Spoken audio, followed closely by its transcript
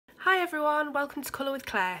everyone, welcome to Colour with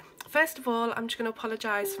Claire. First of all, I'm just going to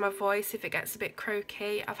apologise for my voice if it gets a bit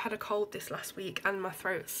croaky. I've had a cold this last week and my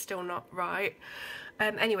throat's still not right.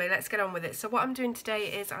 Anyway, let's get on with it. So what I'm doing today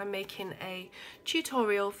is I'm making a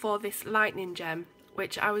tutorial for this lightning gem,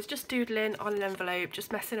 which I was just doodling on an envelope,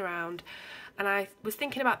 just messing around, and I was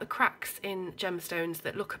thinking about the cracks in gemstones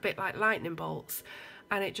that look a bit like lightning bolts,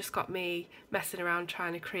 and it just got me messing around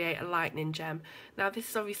trying to create a lightning gem. Now this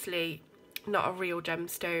is obviously not a real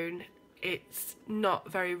gemstone, it's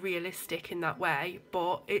not very realistic in that way,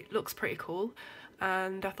 but it looks pretty cool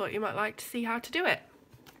and I thought you might like to see how to do it.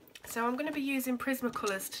 So I'm going to be using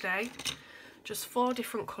Prismacolors today, just 4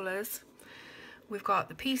 different colours. We've got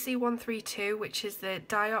the PC132, which is the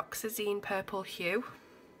dioxazine purple hue.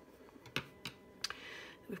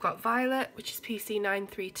 We've got violet, which is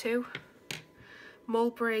PC932,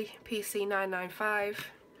 mulberry PC995,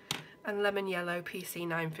 and lemon yellow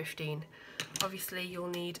PC915. Obviously you'll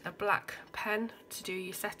need a black pen to do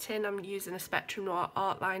your setting. I'm using a Spectrum Noir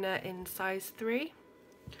art liner in size 3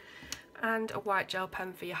 and a white gel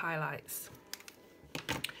pen for your highlights.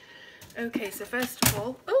 Okay, so first of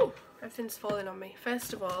all, oh, everything's falling on me.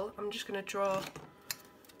 First of all, I'm just going to draw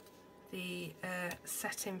the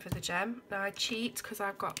setting for the gem. Now I cheat because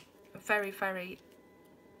I've got a very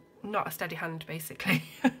not a steady hand basically.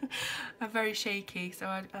 I'm very shaky, so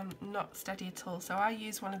I'm not steady at all. So I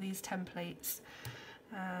use one of these templates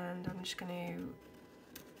and I'm just going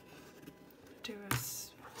to do a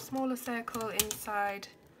smaller circle inside,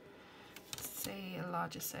 say a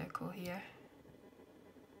larger circle here.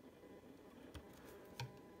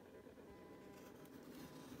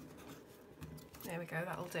 There we go,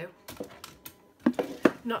 that'll do.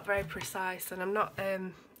 Not very precise, and I'm not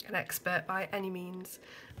an expert by any means.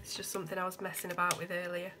 It's just something I was messing about with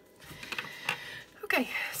earlier. Okay,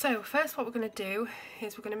 so first what we're going to do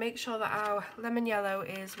is we're going to make sure that our lemon yellow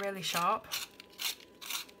is really sharp.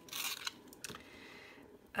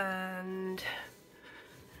 And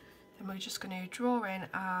then we're just going to draw in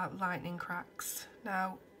our lightning cracks.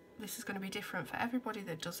 Now, this is going to be different for everybody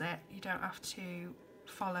that does it. You don't have to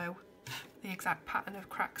follow the exact pattern of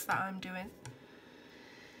cracks that I'm doing.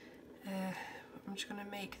 I'm just going to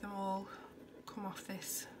make them all come off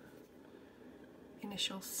this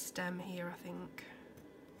initial stem here, I think.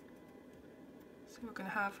 So we're going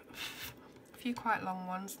to have a few quite long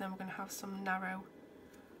ones, then we're going to have some narrow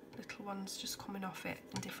little ones just coming off it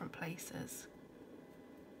in different places.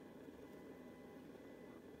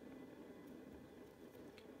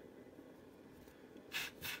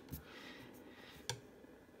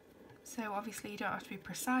 So obviously you don't have to be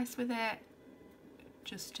precise with it,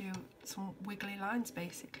 just do some wiggly lines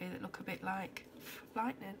basically that look a bit like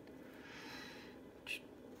lightning.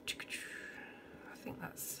 I think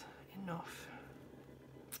that's enough.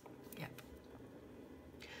 Yep.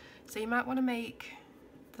 So you might want to make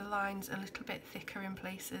the lines a little bit thicker in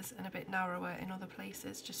places and a bit narrower in other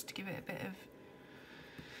places, just to give it a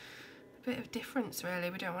bit of difference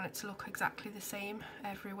really. We don't want it to look exactly the same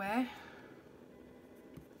everywhere.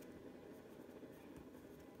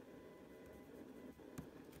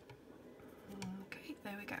 Okay,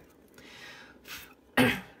 there we go.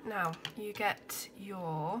 Now you get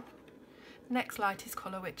your next lightest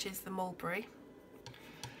colour, which is the mulberry,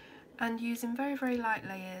 and using very light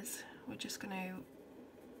layers we're just going to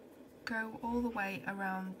go all the way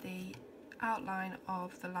around the outline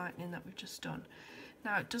of the lightning that we've just done.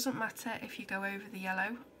 Now it doesn't matter if you go over the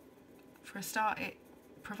yellow. For a start, it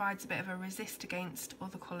provides a bit of a resist against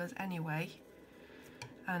other colours anyway,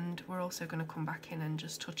 and we're also going to come back in and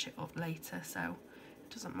just touch it up later, so it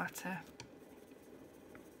doesn't matter.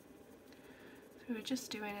 So we're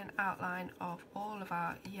just doing an outline of all of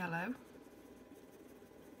our yellow,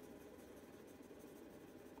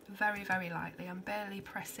 very lightly. I'm barely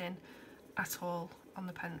pressing at all on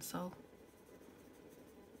the pencil.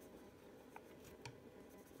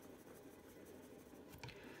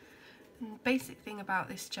 And the basic thing about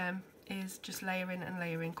this gem is just layering and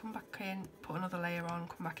layering. Come back in, put another layer on,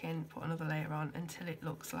 come back in, put another layer on until it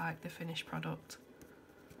looks like the finished product.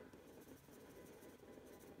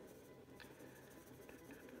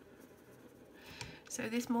 So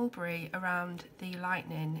this mulberry around the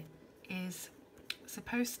lightning is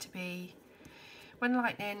supposed to be, when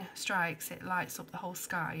lightning strikes, it lights up the whole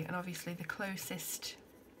sky, and obviously the closest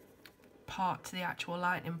part to the actual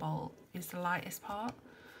lightning bolt is the lightest part.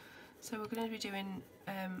 So we're going to be doing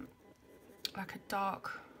like a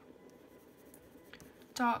dark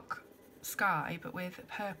sky but with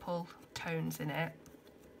purple tones in it,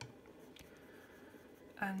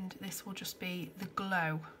 and this will just be the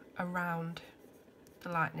glow around the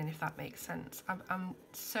lightning, if that makes sense. I'm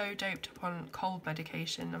so doped up on cold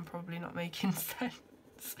medication, I'm probably not making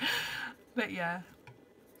sense. But yeah,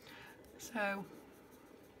 so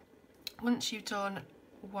once you've done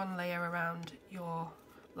one layer around your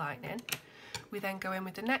lightning, we then go in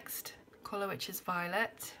with the next colour, which is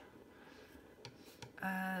violet,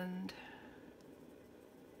 and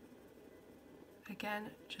again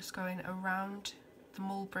just going around the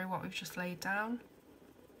mulberry what we've just laid down,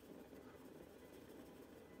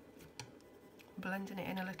 blending it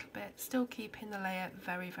in a little bit, still keeping the layer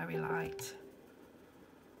very, very light.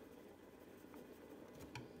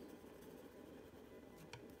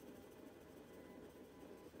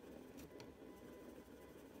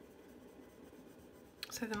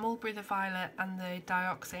 So the mulberry, the violet and the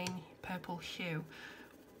dioxane purple hue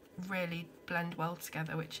really blend well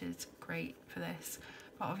together, which is great for this.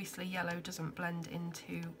 But obviously yellow doesn't blend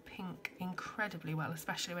into pink incredibly well,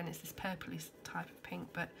 especially when it's this purpley type of pink,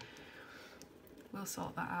 but we'll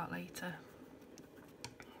sort that out later.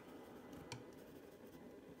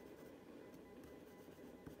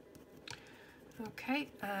 Okay,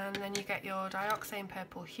 and then you get your dioxane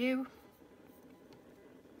purple hue.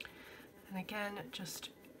 And again, just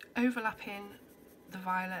overlapping the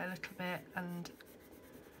violet a little bit and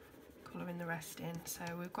colouring the rest in. So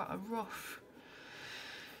we've got a rough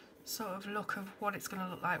sort of look of what it's going to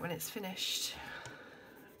look like when it's finished.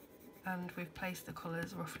 And we've placed the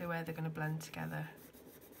colours roughly where they're going to blend together.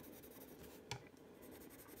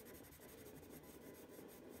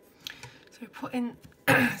 So putting,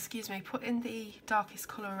 excuse me, putting the darkest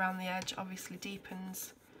colour around the edge obviously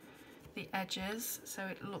deepens the edges, so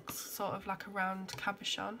it looks sort of like a round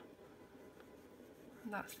cabochon,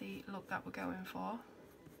 and that's the look that we're going for.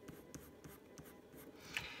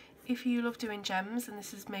 If you love doing gems, and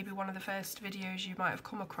this is maybe one of the first videos you might have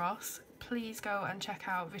come across, please go and check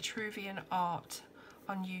out Vitruvian Art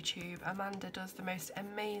on YouTube. Amanda does the most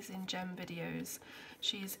amazing gem videos.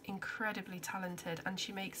 She's incredibly talented and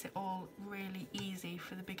she makes it all really easy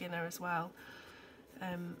for the beginner as well.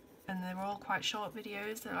 And they're all quite short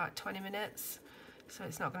videos, they're like 20 minutes, so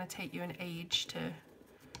it's not going to take you an age to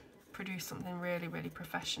produce something really, really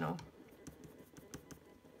professional.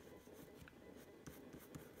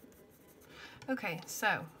 Okay,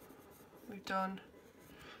 so we've done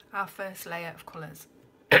our first layer of colours.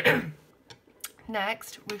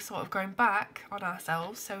 Next, we're sort of going back on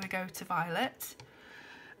ourselves, so we go to violet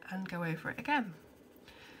and go over it again.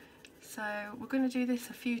 So we're going to do this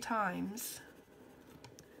a few times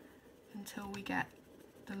until we get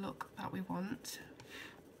the look that we want.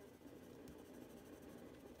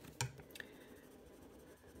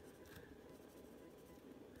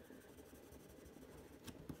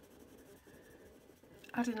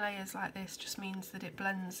 Adding layers like this just means that it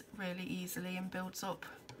blends really easily and builds up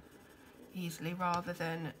easily, rather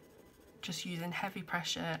than just using heavy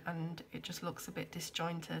pressure and it just looks a bit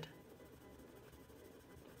disjointed.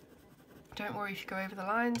 Don't worry if you go over the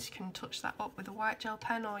lines, you can touch that up with a white gel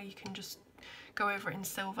pen, or you can just go over it in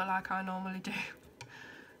silver like I normally do.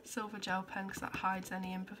 Silver gel pen, because that hides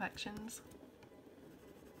any imperfections.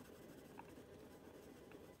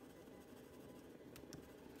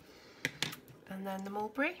 And then the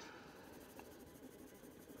mulberry.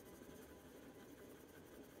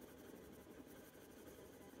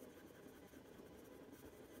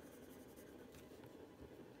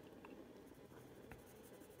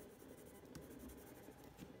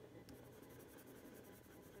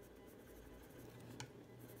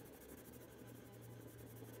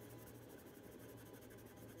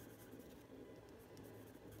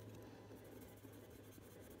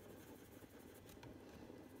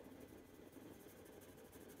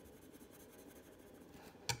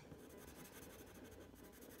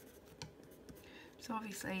 So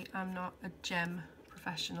obviously I'm not a gem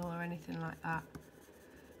professional or anything like that.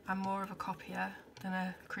 I'm more of a copier than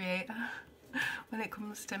a creator. When it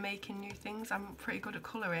comes to making new things, I'm pretty good at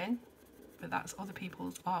colouring, but that's other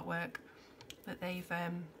people's artwork that they've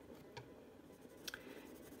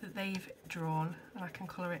drawn, and I can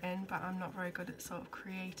colour it in, but I'm not very good at sort of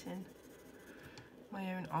creating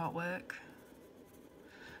my own artwork.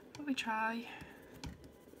 But we try.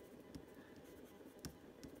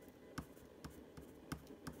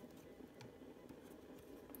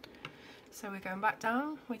 So we're going back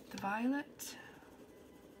down with the violet.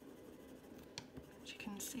 As you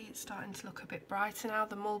can see, it's starting to look a bit brighter now.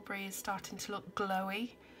 The mulberry is starting to look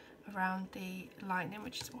glowy around the lightning,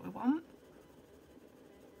 which is what we want.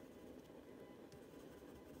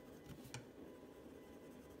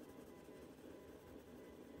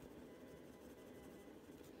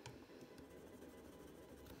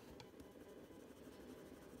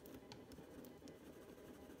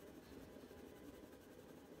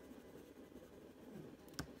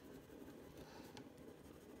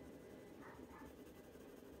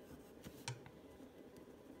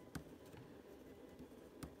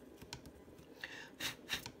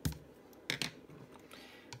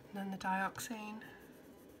 dioxane.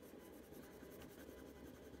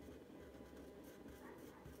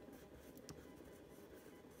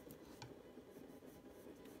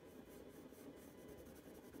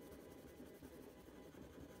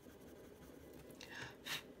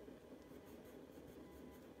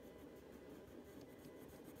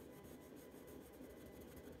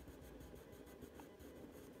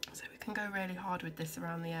 So we can go really hard with this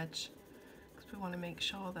around the edge because we want to make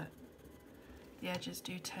sure that the edges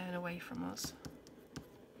do turn away from us.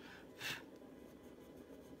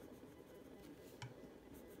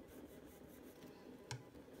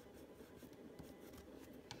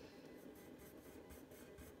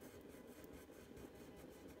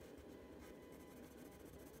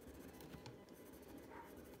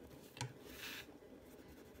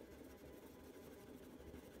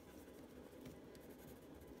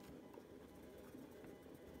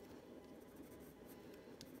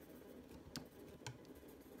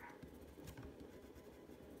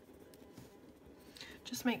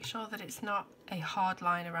 Just make sure that it's not a hard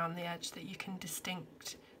line around the edge that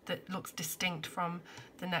that looks distinct from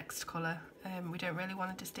the next colour. We don't really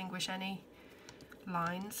want to distinguish any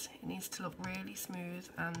lines. It needs to look really smooth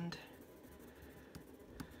and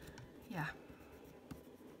yeah.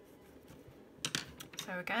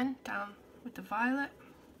 So again, down with the violet.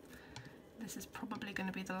 This is probably going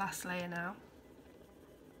to be the last layer now.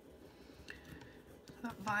 So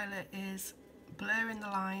that violet is blurring the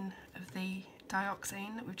line of the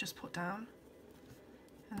dioxane that we've just put down,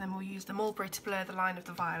 and then we'll use the mulberry to blur the line of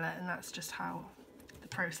the violet, and that's just how the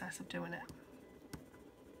process of doing it.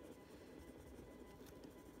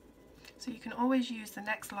 So you can always use the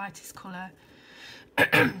next lightest colour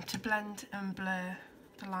to blend and blur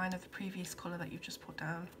the line of the previous colour that you've just put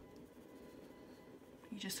down.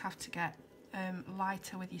 You just have to get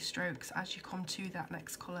lighter with your strokes as you come to that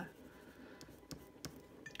next colour.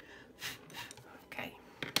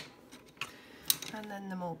 And then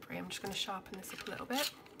the mulberry, I'm just going to sharpen this up a little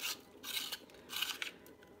bit.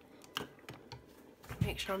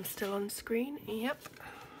 Make sure I'm still on screen, yep.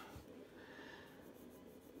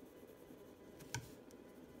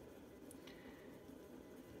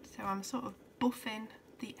 So I'm sort of buffing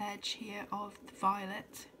the edge here of the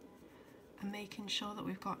violet and making sure that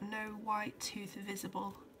we've got no white tooth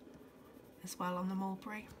visible as well on the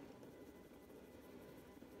mulberry.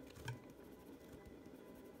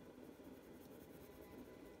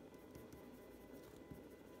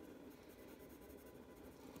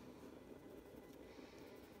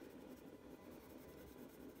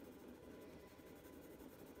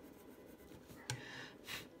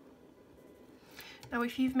 Now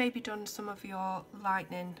if you've maybe done some of your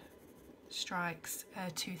lightning strikes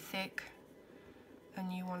too thick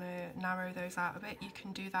and you want to narrow those out a bit, you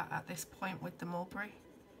can do that at this point with the mulberry.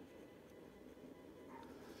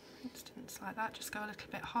 For instance, like that, just go a little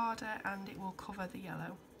bit harder and it will cover the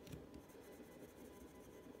yellow.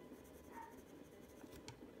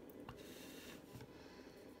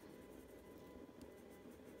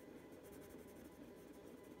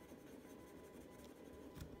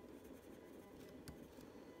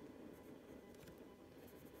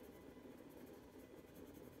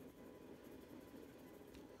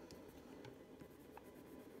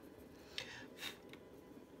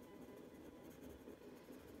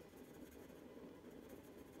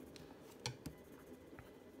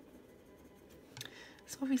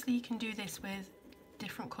 So obviously you can do this with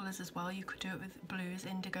different colours as well. You could do it with blues,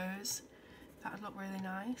 indigos. That would look really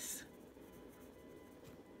nice.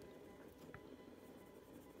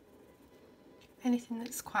 Anything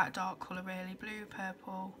that's quite a dark colour really, blue,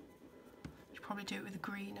 purple. You could probably do it with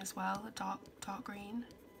green as well, a dark green.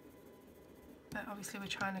 But obviously we're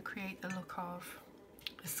trying to create the look of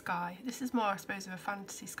a sky. This is more, I suppose, of a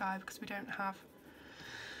fantasy sky because we don't have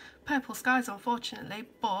purple skies unfortunately,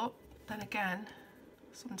 but then again,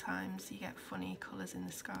 sometimes you get funny colours in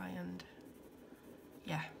the sky and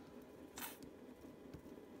yeah,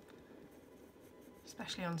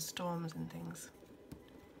 especially on storms and things.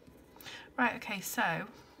 Right, okay, so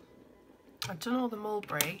I've done all the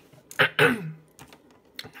mulberry. Now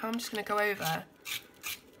I'm just going to go over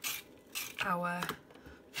our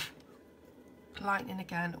lightning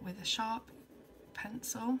again with a sharp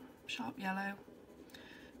pencil, sharp yellow,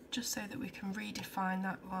 just so that we can redefine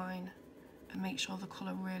that line and make sure the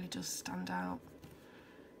colour really does stand out.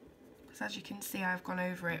 Because as you can see, I've gone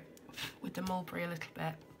over it with the mulberry a little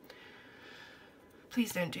bit.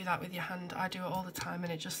 Please don't do that with your hand. I do it all the time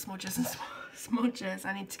and it just smudges and smudges.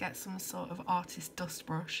 I need to get some sort of artist dust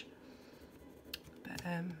brush. But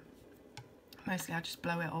mostly I just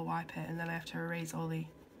blow it or wipe it and then I have to erase all the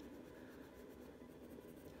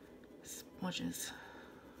smudges.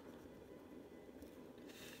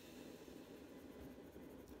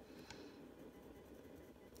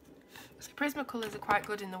 Prismacolors are quite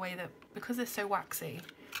good in the way that because they're so waxy,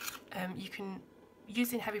 you can,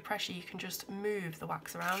 using heavy pressure, you can just move the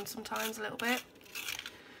wax around sometimes a little bit.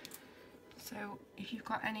 So if you've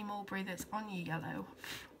got any mulberry that's on your yellow,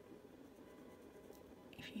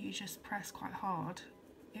 if you just press quite hard,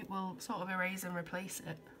 it will sort of erase and replace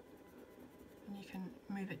it. And you can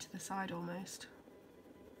move it to the side almost.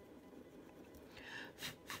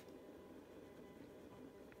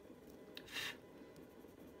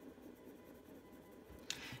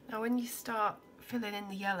 Now when you start filling in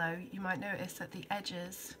the yellow, you might notice that the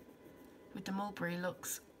edges with the mulberry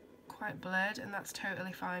looks quite blurred, and that's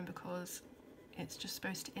totally fine because it's just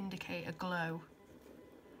supposed to indicate a glow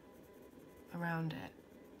around it.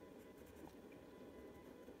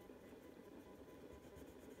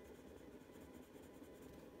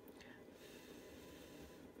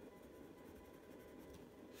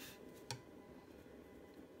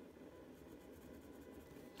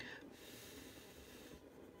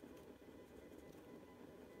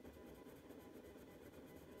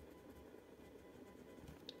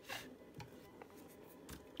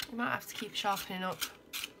 You might have to keep sharpening up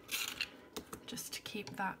just to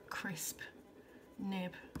keep that crisp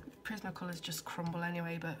nib. Prismacolors just crumble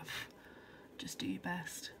anyway, but just do your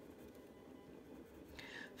best.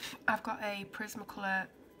 I've got a Prismacolor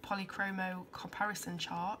polychromo comparison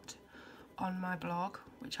chart on my blog,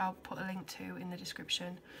 which I'll put a link to in the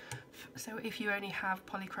description. So if you only have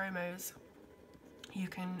polychromos, you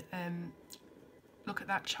can look at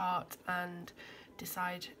that chart and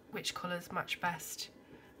decide which colours match best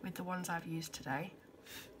with the ones I've used today.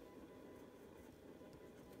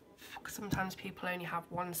 Sometimes people only have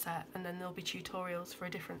one set and then there'll be tutorials for a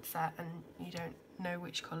different set and you don't know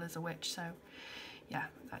which colours are which, so yeah,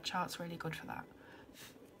 that chart's really good for that.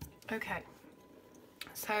 Okay,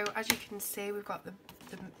 so as you can see, we've got the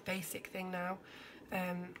basic thing now.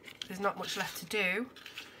 There's not much left to do,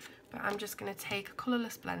 but I'm just going to take a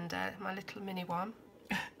colourless blender, my little mini one,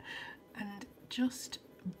 and just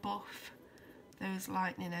buff those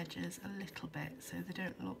lightning edges a little bit so they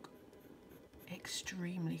don't look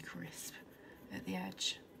extremely crisp at the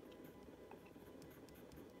edge.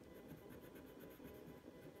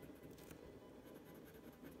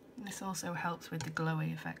 This also helps with the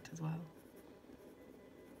glowy effect as well.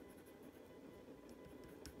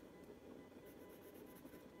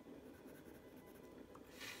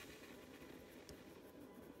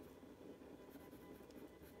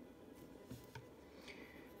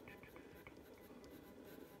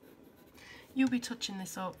 You'll be touching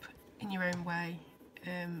this up in your own way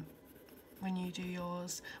when you do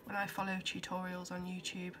yours. When I follow tutorials on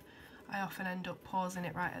YouTube, I often end up pausing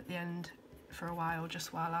it right at the end for a while,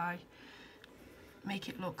 just while I make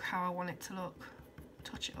it look how I want it to look,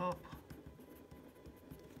 touch it up.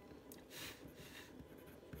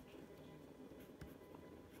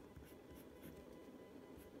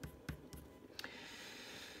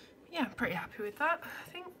 Yeah, I'm pretty happy with that, I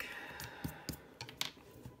think.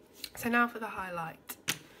 So now for the highlight.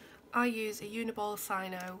 I use a Uniball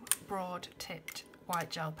Sino broad tipped white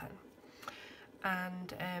gel pen,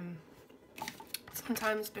 and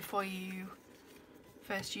sometimes before you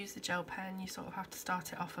first use the gel pen you sort of have to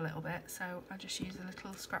start it off a little bit, so I just use a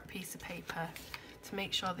little scrap piece of paper to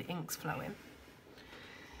make sure the ink's flowing,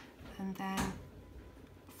 and then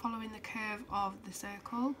following the curve of the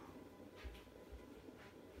circle,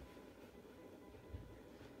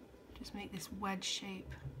 just make this wedge shape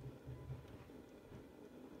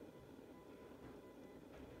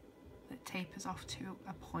that tapers off to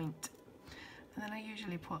a point, and then I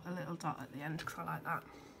usually put a little dot at the end because I like that.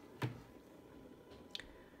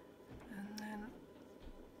 And then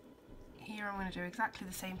here I'm going to do exactly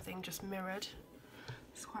the same thing, just mirrored.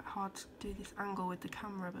 It's quite hard to do this angle with the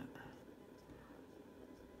camera, but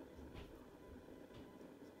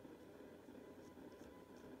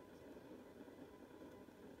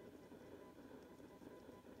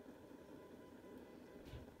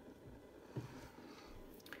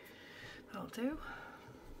that'll do.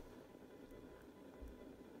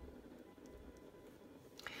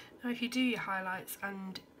 Now if you do your highlights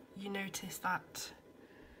and you notice that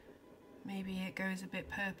maybe it goes a bit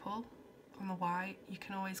purple on the white, you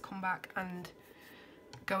can always come back and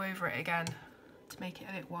go over it again to make it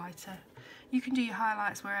a bit whiter. You can do your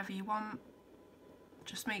highlights wherever you want,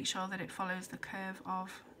 just make sure that it follows the curve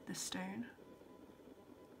of the stone.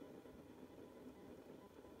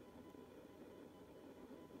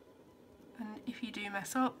 And if you do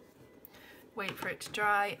mess up, wait for it to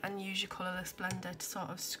dry and use your colourless blender to sort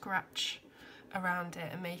of scratch around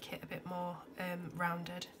it and make it a bit more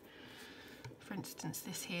rounded. For instance,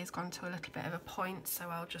 this here has gone to a little bit of a point, so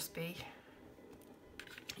I'll just be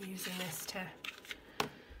using this to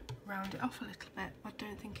round it off a little bit. I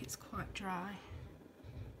don't think it's quite dry.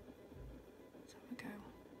 Let's have a go.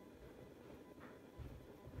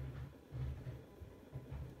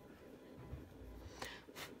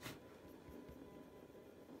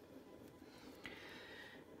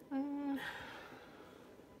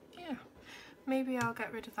 Yeah, maybe I'll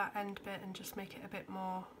get rid of that end bit and just make it a bit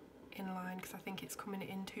more in line because I think it's coming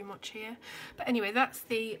in too much here. But anyway, that's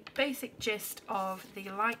the basic gist of the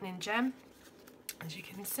lightning gem. As you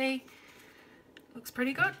can see, looks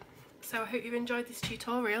pretty good. So I hope you've enjoyed this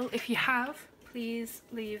tutorial. If you have, please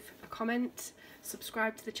leave a comment,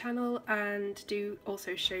 subscribe to the channel, and do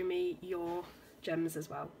also show me your gems as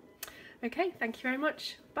well. Okay, thank you very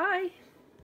much. Bye.